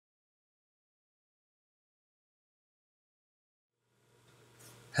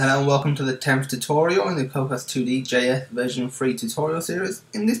Hello and welcome to the 10th tutorial in the Cocos2d-JS version 3 tutorial series.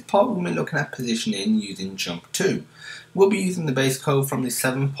 In this part we'll be looking at positioning using JumpTo. We'll be using the base code from the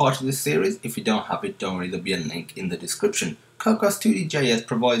 7th part of this series. If you don't have it, don't worry, there'll be a link in the description. Cocos2d-JS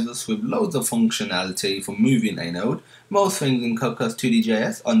provides us with loads of functionality for moving a node. Most things in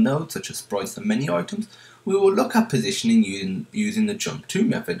Cocos2d-JS are nodes such as sprites and menu items. We will look at positioning using the JumpTo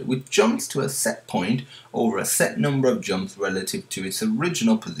method, which jumps to a set point over a set number of jumps relative to its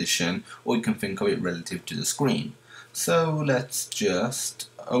original position, or you can think of it relative to the screen. So let's just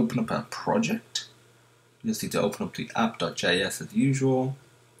open up our project. You just need to open up the app.js as usual.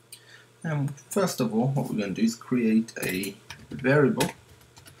 And first of all, what we're going to do is create a variable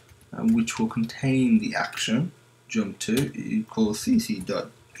which will contain the action JumpTo equals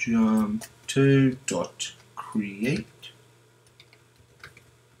cc.jumpto.create.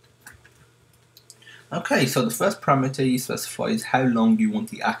 Okay, so the first parameter you specify is how long you want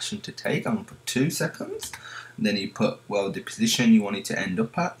the action to take. I'm going to put 2 seconds. And then you put, well, the position you want it to end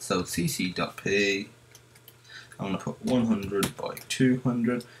up at. So cc.p, I'm going to put 100 by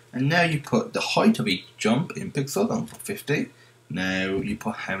 200. And now you put the height of each jump in pixels. I'm going to put 50. Now you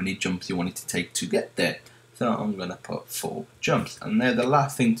put how many jumps you want it to take to get there. So I'm going to put 4 jumps. And now the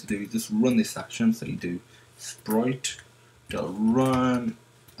last thing to do is just run this action. So you do sprite.run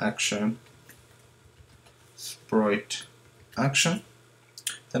action, sprite action.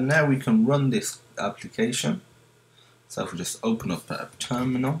 So now we can run this application. So if we just open up our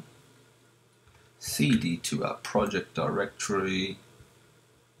terminal, cd to our project directory,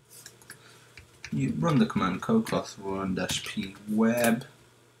 you run the command cocos1-p web.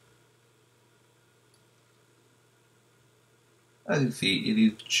 As you see, it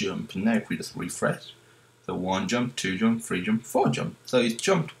is jump. Now if we just refresh, so 1 jump, 2 jump, 3 jump, 4 jump. So it's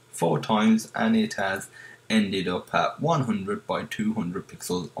jumped 4 times and it has ended up at 100 by 200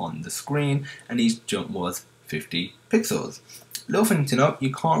 pixels on the screen, and each jump was 50 pixels. Little thing to note,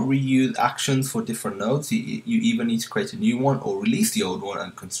 you can't reuse actions for different nodes. You either need to create a new one or release the old one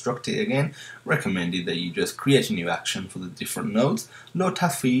and construct it again. Recommended that you just create a new action for the different nodes. Little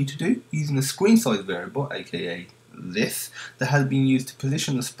task for you to do, using the screen size variable, aka this, that has been used to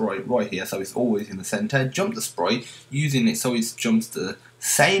position the sprite right here, so it's always in the center. Jump the sprite using it so it jumps the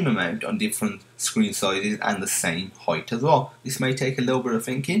same amount on different screen sizes and the same height as well. This may take a little bit of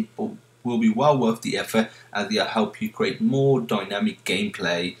thinking, but will be well worth the effort as it will help you create more dynamic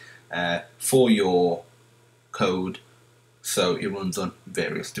gameplay for your code so it runs on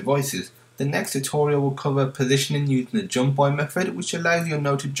various devices. The next tutorial will cover positioning using the jump by method, which allows your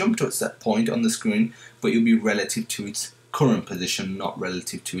node to jump to a set point on the screen, but it will be relative to its current position, not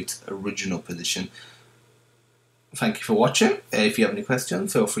relative to its original position. Thank you for watching. If you have any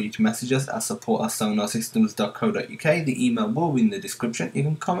questions, feel free to message us at support@sonarsystems.co.uk. The email will be in the description. You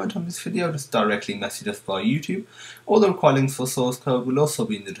can comment on this video, just directly message us via YouTube. All the required links for source code will also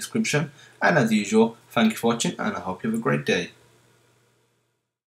be in the description. And as usual, thank you for watching and I hope you have a great day.